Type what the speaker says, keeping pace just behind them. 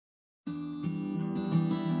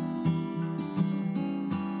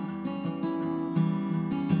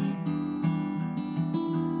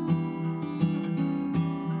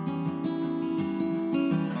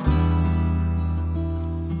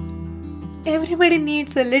Everybody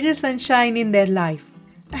needs a little sunshine in their life,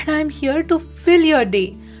 and I'm here to fill your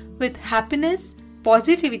day with happiness,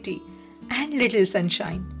 positivity, and little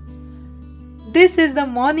sunshine. This is the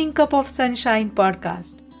Morning Cup of Sunshine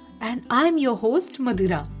podcast, and I'm your host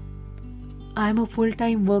Madhura. I'm a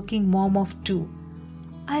full-time working mom of two.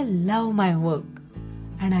 I love my work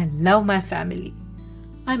and I love my family.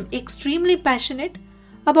 I'm extremely passionate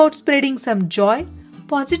about spreading some joy,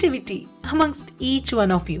 positivity amongst each one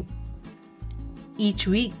of you. Each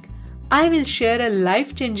week, I will share a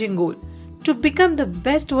life-changing goal to become the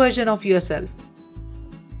best version of yourself.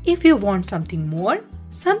 If you want something more,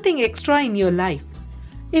 something extra in your life,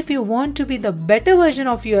 if you want to be the better version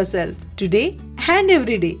of yourself today and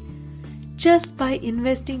every day, just by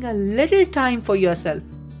investing a little time for yourself,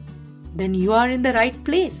 then you are in the right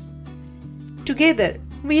place. Together,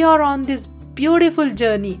 we are on this beautiful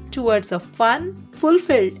journey towards a fun,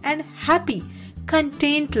 fulfilled, and happy,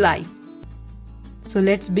 content life. So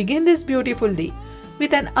let's begin this beautiful day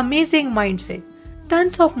with an amazing mindset,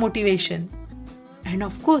 tons of motivation, and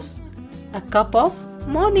of course, a cup of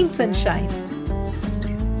morning sunshine.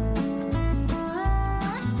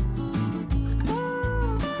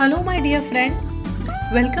 Hello, my dear friend.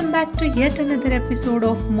 Welcome back to yet another episode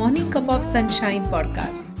of Morning Cup of Sunshine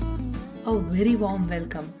podcast. A very warm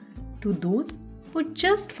welcome to those who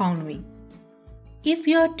just found me. If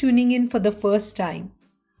you are tuning in for the first time,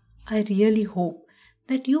 I really hope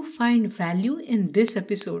that you find value in this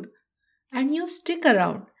episode and you stick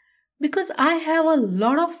around because I have a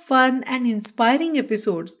lot of fun and inspiring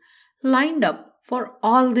episodes lined up for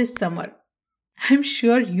all this summer. I'm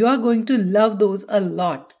sure you are going to love those a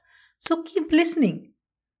lot. So keep listening.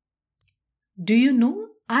 Do you know,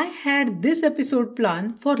 I had this episode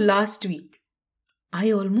planned for last week.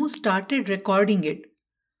 I almost started recording it.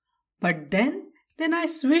 But then I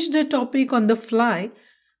switched the topic on the fly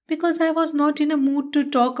because I was not in a mood to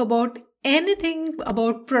talk about anything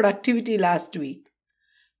about productivity last week.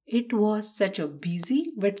 It was such a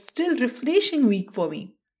busy but still refreshing week for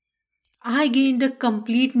me. I gained a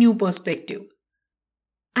complete new perspective.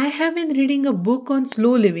 I have been reading a book on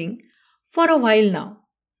slow living for a while now.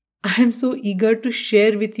 I am so eager to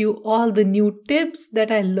share with you all the new tips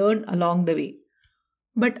that I learned along the way.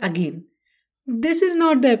 But again, this is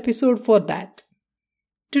not the episode for that.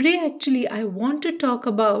 Today actually I want to talk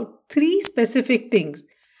about 3 specific things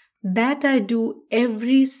that I do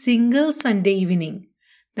every single Sunday evening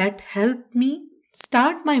that help me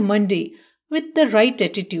start my Monday with the right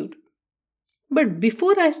attitude. But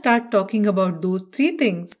before I start talking about those 3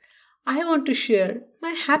 things, I want to share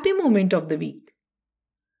my happy moment of the week.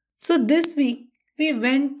 So this week, we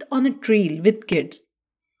went on a trail with kids.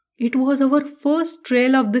 It was our first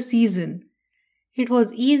trail of the season. It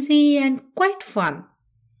was easy and quite fun.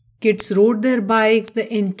 Kids rode their bikes the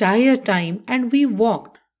entire time and we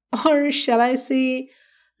walked, or shall I say,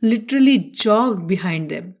 literally jogged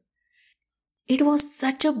behind them. It was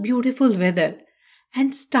such a beautiful weather,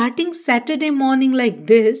 and starting Saturday morning like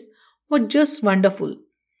this was just wonderful.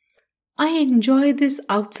 I enjoy this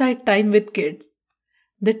outside time with kids.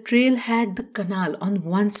 The trail had the canal on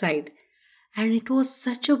one side, and it was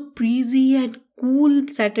such a breezy and cool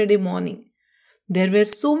Saturday morning. There were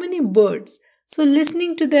so many birds, so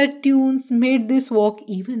listening to their tunes made this walk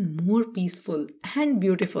even more peaceful and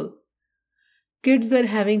beautiful. Kids were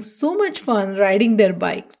having so much fun riding their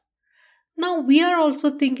bikes. Now we are also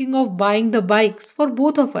thinking of buying the bikes for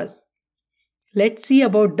both of us. Let's see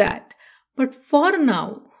about that. But for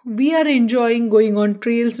now, we are enjoying going on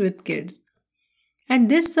trails with kids. And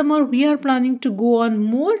this summer we are planning to go on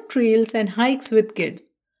more trails and hikes with kids.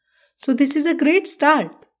 So this is a great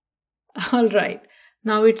start. Alright,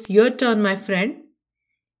 now it's your turn, my friend.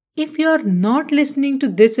 If you are not listening to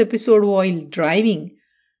this episode while driving,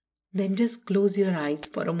 then just close your eyes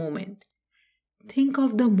for a moment. Think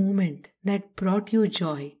of the moment that brought you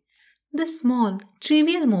joy, the small,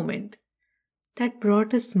 trivial moment that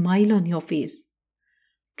brought a smile on your face.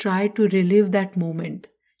 Try to relive that moment.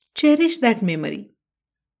 Cherish that memory.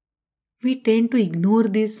 We tend to ignore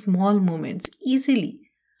these small moments easily,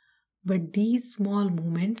 but these small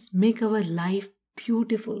moments make our life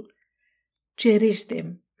beautiful. Cherish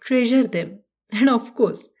them, treasure them, and of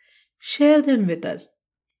course, share them with us.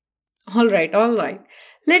 Alright.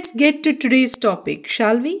 Let's get to today's topic,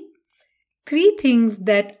 shall we? 3 things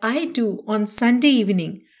that I do on Sunday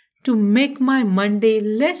evening to make my Monday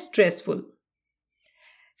less stressful.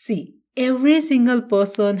 See, every single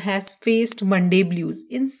person has faced Monday blues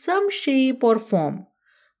in some shape or form.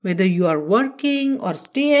 Whether you are working or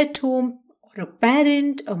stay at home, or a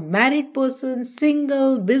parent, a married person,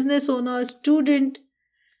 single, business owner, student,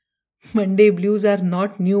 Monday blues are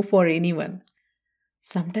not new for anyone.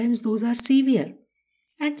 Sometimes those are severe,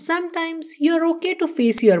 and sometimes you're okay to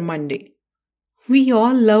face your Monday. We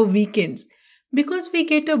all love weekends because we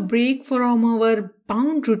get a break from our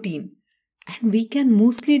bound routine and we can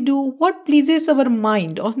mostly do what pleases our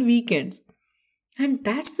mind on weekends. And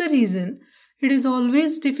that's the reason it is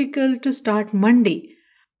always difficult to start Monday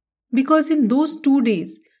because in those 2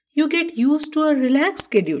 days you get used to a relaxed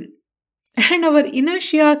schedule and our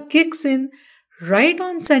inertia kicks in right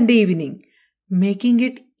on Sunday evening, making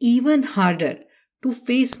it even harder to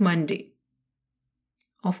face Monday.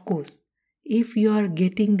 Of course, if you are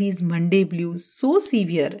getting these Monday blues so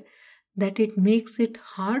severe that it makes it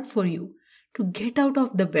hard for you to get out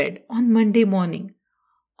of the bed on Monday morning,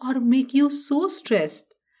 or make you so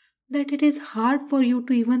stressed that it is hard for you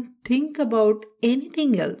to even think about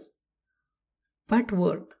anything else but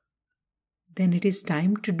work, then it is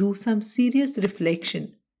time to do some serious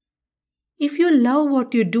reflection. If you love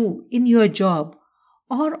what you do in your job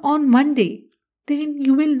or on Monday, then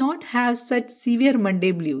you will not have such severe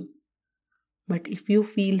Monday blues. But if you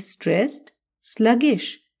feel stressed,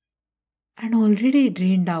 sluggish, and already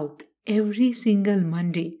drained out every single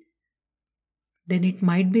Monday, then it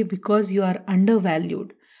might be because you are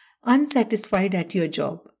undervalued, unsatisfied at your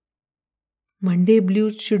job. Monday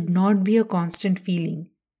blues should not be a constant feeling.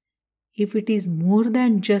 If it is more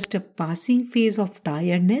than just a passing phase of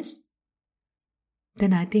tiredness,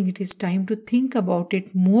 then I think it is time to think about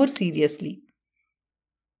it more seriously.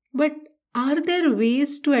 But are there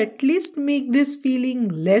ways to at least make this feeling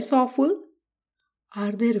less awful?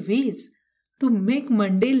 Are there ways to make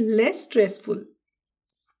Monday less stressful?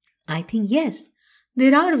 I think yes,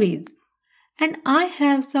 there are ways. And I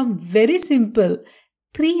have some very simple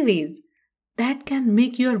 3 ways that can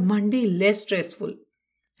make your Monday less stressful.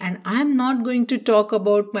 And I'm not going to talk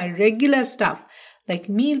about my regular stuff like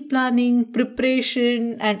meal planning,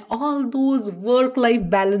 preparation, and all those work-life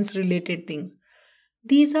balance related things.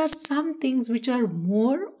 These are some things which are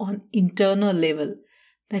more on internal level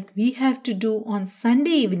that we have to do on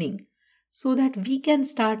Sunday evening so that we can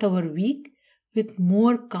start our week with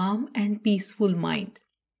more calm and peaceful mind.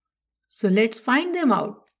 So let's find them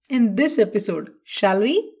out in this episode, shall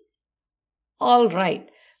we? All right,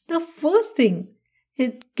 the first thing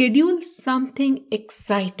is schedule something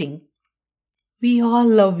exciting. We all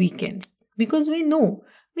love weekends because we know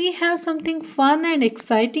we have something fun and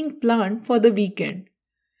exciting planned for the weekend.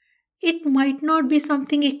 It might not be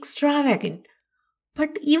something extravagant,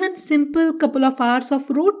 but even simple couple of hours of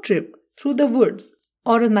road trip through the woods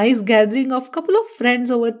or a nice gathering of couple of friends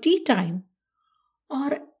over tea time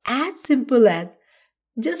or as simple as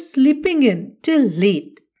just sleeping in till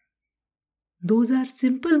late. Those are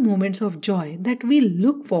simple moments of joy that we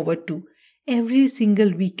look forward to every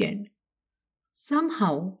single weekend.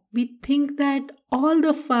 Somehow we think that all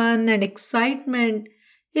the fun and excitement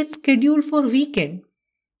is scheduled for weekend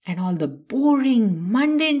and all the boring,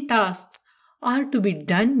 mundane tasks are to be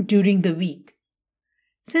done during the week.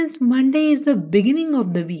 Since Monday is the beginning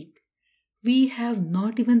of the week, we have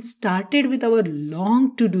not even started with our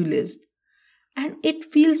long to-do list and it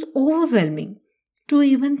feels overwhelming to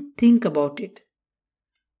even think about it.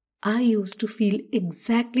 I used to feel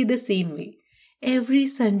exactly the same way every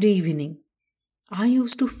Sunday evening. I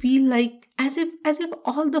used to feel like as if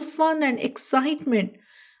all the fun and excitement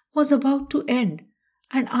was about to end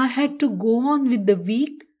and I had to go on with the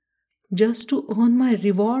week just to earn my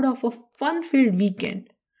reward of a fun-filled weekend.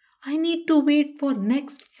 I need to wait for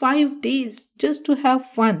next 5 days just to have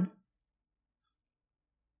fun.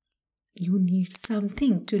 You need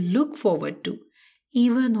something to look forward to,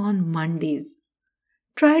 even on Mondays.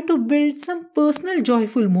 Try to build some personal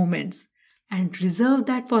joyful moments and reserve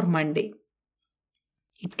that for Monday.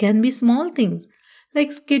 It can be small things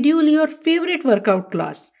like schedule your favorite workout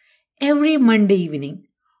class every Monday evening,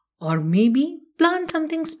 or maybe plan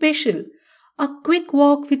something special, a quick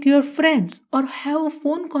walk with your friends, or have a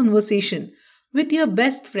phone conversation with your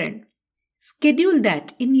best friend. Schedule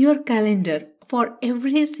that in your calendar for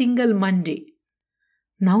every single Monday.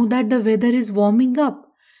 Now that the weather is warming up,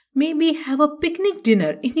 maybe have a picnic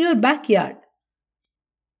dinner in your backyard.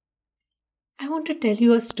 I want to tell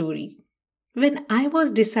you a story. When I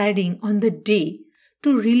was deciding on the day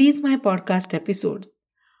to release my podcast episodes,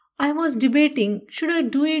 I was debating should I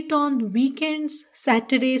do it on weekends,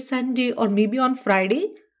 Saturday, Sunday, or maybe on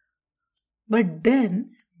Friday? But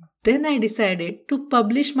then I decided to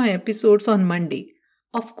publish my episodes on Monday.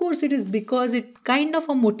 Of course, it is because it's kind of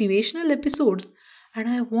a motivational episodes and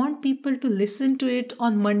I want people to listen to it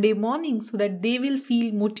on Monday morning so that they will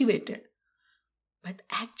feel motivated. But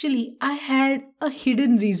actually, I had a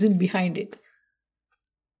hidden reason behind it.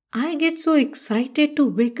 I get so excited to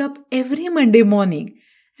wake up every Monday morning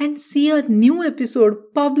and see a new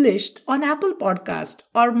episode published on Apple Podcast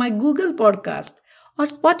or my Google Podcast or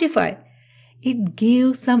Spotify. It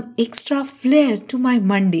gave some extra flair to my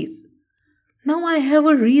Mondays. Now I have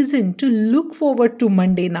a reason to look forward to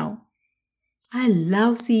Monday now. I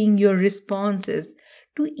love seeing your responses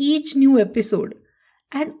to each new episode,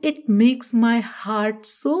 and it makes my heart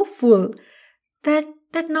so full that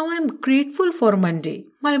now I'm grateful for Monday.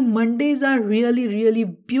 My Mondays are really, really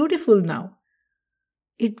beautiful now.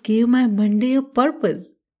 It gave my Monday a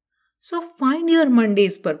purpose. So find your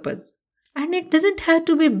Monday's purpose. And it doesn't have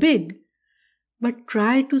to be big, but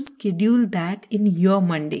try to schedule that in your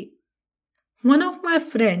Monday. One of my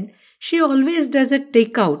friend, she always does a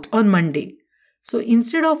takeout on Monday. So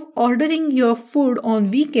instead of ordering your food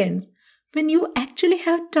on weekends, when you actually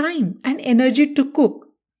have time and energy to cook,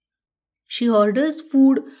 she orders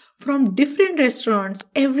food from different restaurants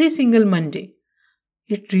every single Monday.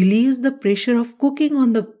 It relieves the pressure of cooking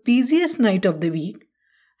on the busiest night of the week,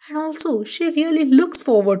 and also she really looks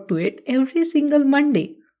forward to it every single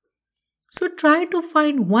Monday. So try to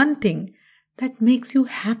find one thing that makes you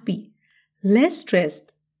happy, less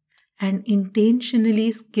stressed, and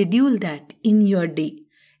intentionally schedule that in your day,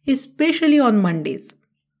 especially on Mondays.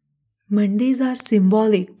 Mondays are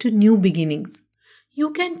symbolic to new beginnings.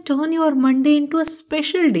 You can turn your Monday into a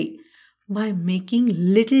special day by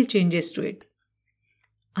making little changes to it.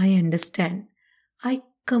 I understand. I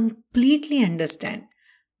completely understand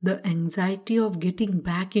the anxiety of getting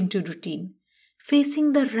back into routine.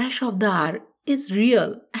 Facing the rush of the hour is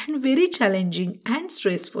real and very challenging and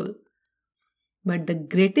stressful. But the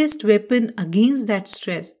greatest weapon against that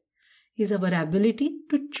stress is our ability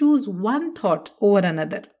to choose one thought over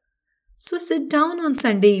another. So sit down on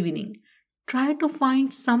Sunday evening. Try to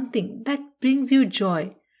find something that brings you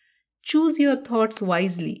joy. Choose your thoughts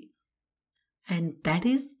wisely. And that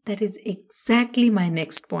is exactly my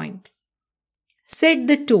next point. Set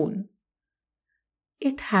the tone.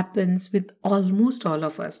 It happens with almost all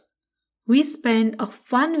of us. We spend a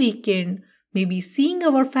fun weekend, maybe seeing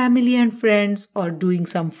our family and friends or doing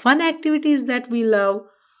some fun activities that we love,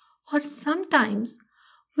 or sometimes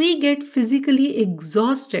we get physically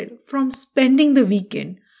exhausted from spending the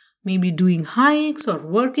weekend, maybe doing hikes or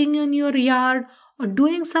working in your yard or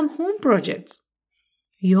doing some home projects.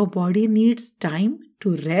 Your body needs time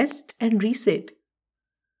to rest and reset.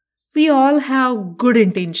 We all have good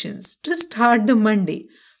intentions to start the Monday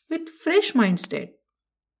with fresh mindset.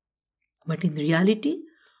 But in reality,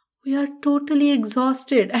 we are totally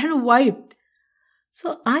exhausted and wiped.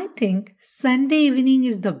 So I think Sunday evening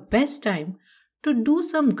is the best time to do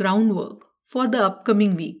some groundwork for the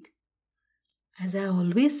upcoming week. As I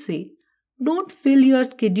always say, don't fill your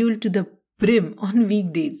schedule to the brim on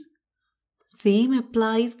weekdays. Same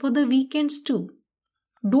applies for the weekends too.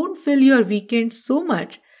 Don't fill your weekend so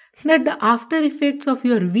much that the after effects of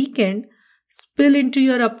your weekend spill into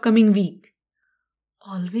your upcoming week.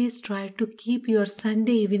 Always try to keep your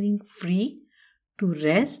Sunday evening free to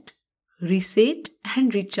rest, reset,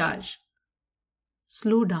 and recharge.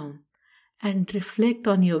 Slow down and reflect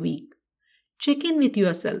on your week. Check in with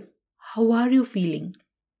yourself. How are you feeling?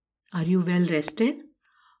 Are you well rested?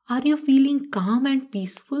 Are you feeling calm and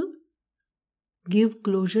peaceful? Give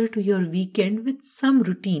closure to your weekend with some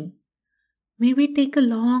routine. Maybe take a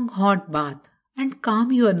long hot bath and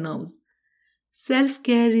calm your nerves.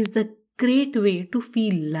 Self-care is the great way to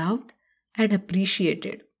feel loved and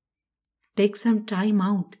appreciated. Take some time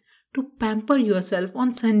out to pamper yourself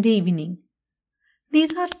on Sunday evening.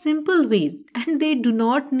 These are simple ways and they do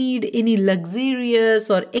not need any luxurious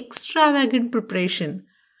or extravagant preparation.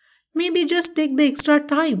 Maybe just take the extra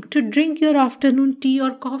time to drink your afternoon tea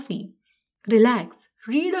or coffee. Relax,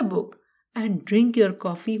 read a book, and drink your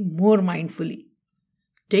coffee more mindfully.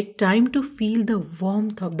 Take time to feel the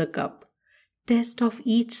warmth of the cup. Taste of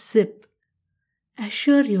each sip.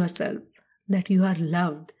 Assure yourself that you are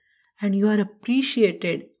loved and you are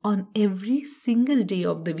appreciated on every single day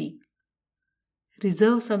of the week.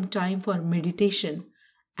 Reserve some time for meditation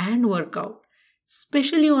and workout,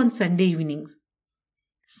 especially on Sunday evenings.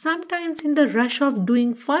 Sometimes in the rush of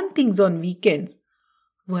doing fun things on weekends,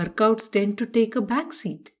 workouts tend to take a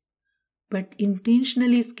backseat. But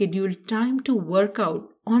intentionally schedule time to work out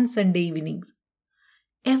on Sunday evenings.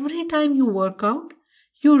 Every time you work out,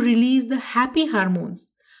 you release the happy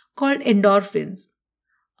hormones called endorphins.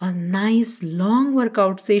 A nice long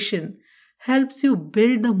workout session helps you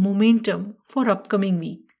build the momentum for upcoming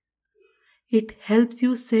week. It helps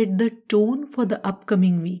you set the tone for the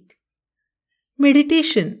upcoming week.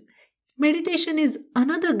 Meditation. Meditation is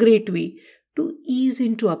another great way to ease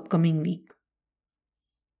into upcoming week.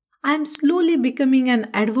 I am slowly becoming an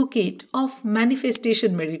advocate of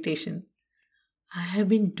manifestation meditation. I have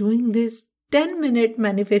been doing this 10-minute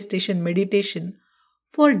manifestation meditation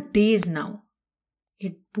for days now.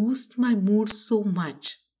 It boosts my mood so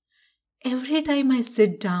much. Every time I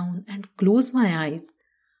sit down and close my eyes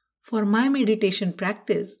for my meditation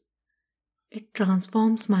practice, it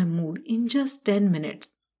transforms my mood in just 10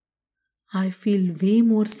 minutes. I feel way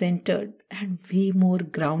more centered and way more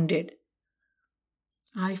grounded.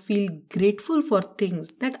 I feel grateful for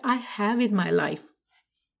things that I have in my life.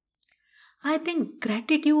 I think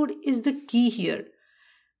gratitude is the key here.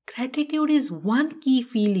 Gratitude is one key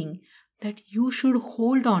feeling that you should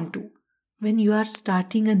hold on to when you are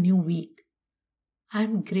starting a new week. I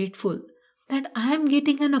am grateful that I am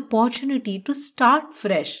getting an opportunity to start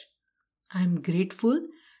fresh. I am grateful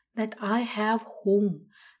that I have home,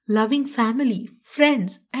 loving family,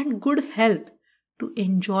 friends, and good health to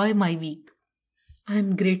enjoy my week. I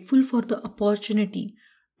am grateful for the opportunity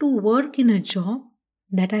to work in a job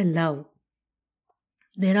that I love.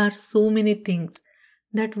 There are so many things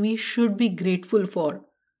that we should be grateful for,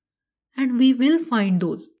 and we will find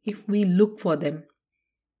those if we look for them.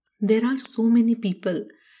 There are so many people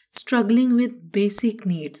struggling with basic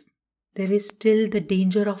needs. There is still the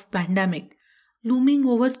danger of pandemic looming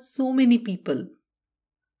over so many people.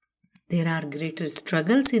 There are greater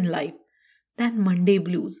struggles in life than Monday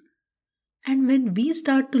blues. And when we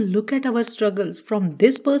start to look at our struggles from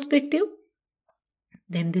this perspective,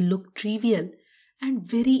 then they look trivial and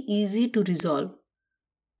very easy to resolve.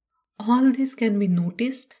 All this can be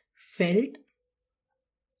noticed, felt,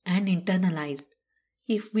 and internalized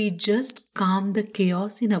if we just calm the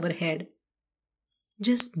chaos in our head.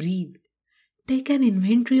 Just breathe. Take an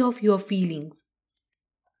inventory of your feelings.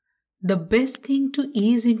 The best thing to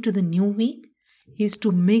ease into the new week is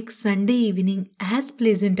to make Sunday evening as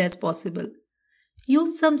pleasant as possible.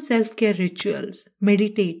 Use some self-care rituals,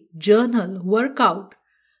 meditate, journal, work out.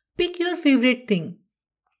 Pick your favorite thing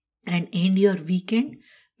and end your weekend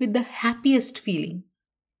with the happiest feeling.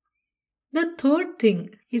 The third thing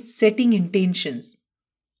is setting intentions.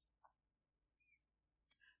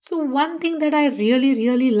 So one thing that I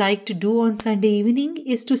really like to do on Sunday evening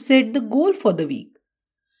is to set the goal for the week.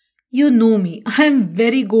 You know me, I am a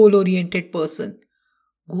very goal-oriented person.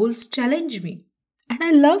 Goals challenge me, and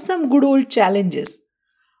I love some good old challenges.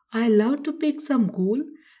 I love to pick some goal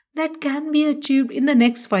that can be achieved in the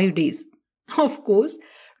next 5 days. Of course,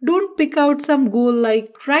 don't pick out some goal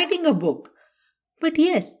like writing a book. But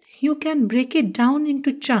yes, you can break it down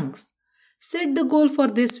into chunks. Set the goal for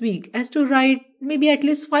this week as to write maybe at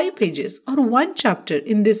least 5 pages or 1 chapter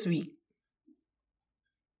in this week.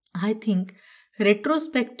 I think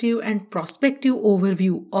retrospective and prospective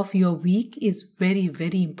overview of your week is very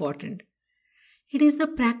important. It is the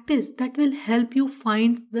practice that will help you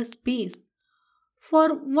find the space for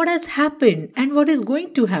what has happened and what is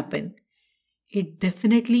going to happen. It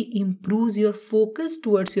definitely improves your focus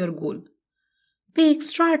towards your goal. Pay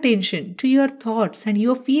extra attention to your thoughts and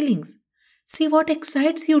your feelings. See what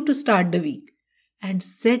excites you to start the week and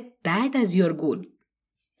set that as your goal.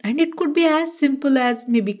 And it could be as simple as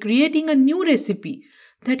maybe creating a new recipe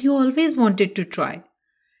that you always wanted to try.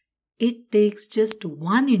 It takes just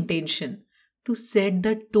one intention to set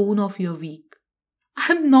the tone of your week.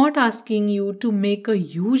 I'm not asking you to make a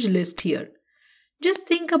huge list here. Just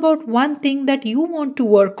think about one thing that you want to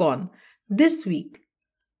work on this week.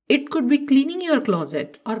 It could be cleaning your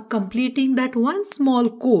closet or completing that one small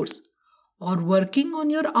course or working on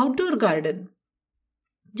your outdoor garden.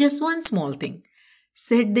 Just one small thing.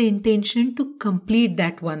 Set the intention to complete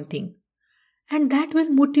that one thing. And that will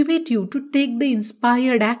motivate you to take the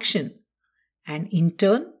inspired action. And in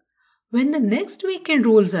turn, when the next weekend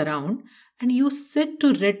rolls around and you sit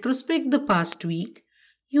to retrospect the past week,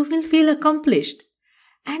 you will feel accomplished.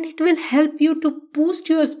 And it will help you to boost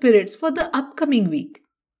your spirits for the upcoming week.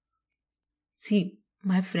 See,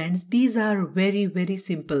 my friends, these are very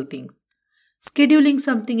simple things. Scheduling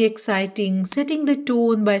something exciting, setting the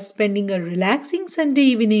tone by spending a relaxing Sunday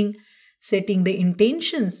evening, setting the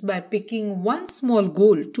intentions by picking one small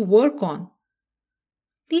goal to work on.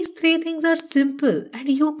 These 3 things are simple and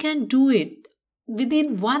you can do it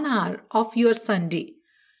within 1 hour of your Sunday.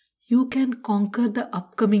 You can conquer the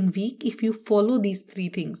upcoming week if you follow these 3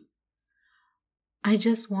 things. I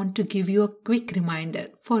just want to give you a quick reminder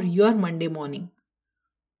for your Monday morning.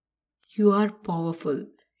 You are powerful.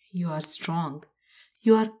 You are strong.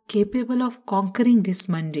 You are capable of conquering this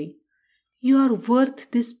Monday. You are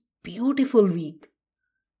worth this beautiful week.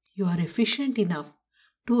 You are efficient enough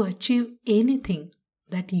to achieve anything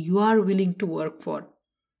that you are willing to work for.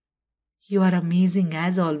 You are amazing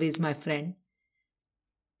as always, my friend.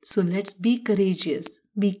 So let's be courageous,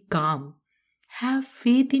 be calm, have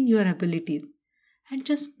faith in your abilities, and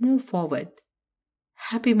just move forward.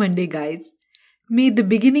 Happy Monday, guys. May the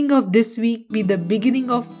beginning of this week be the beginning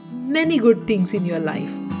of many good things in your life.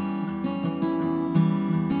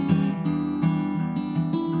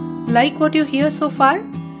 Like what you hear so far?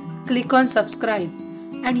 Click on subscribe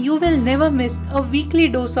and you will never miss a weekly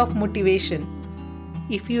dose of motivation.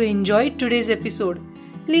 If you enjoyed today's episode,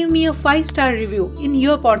 leave me a 5-star review in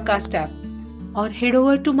your podcast app or head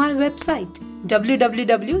over to my website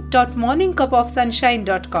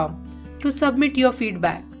www.morningcupofsunshine.com to submit your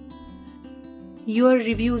feedback. Your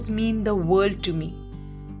reviews mean the world to me.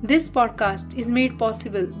 This podcast is made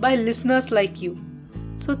possible by listeners like you.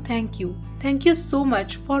 So thank you. Thank you so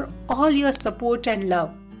much for all your support and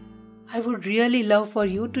love. I would really love for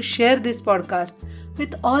you to share this podcast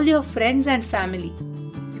with all your friends and family.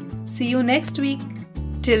 See you next week.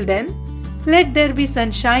 Till then, let there be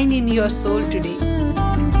sunshine in your soul today.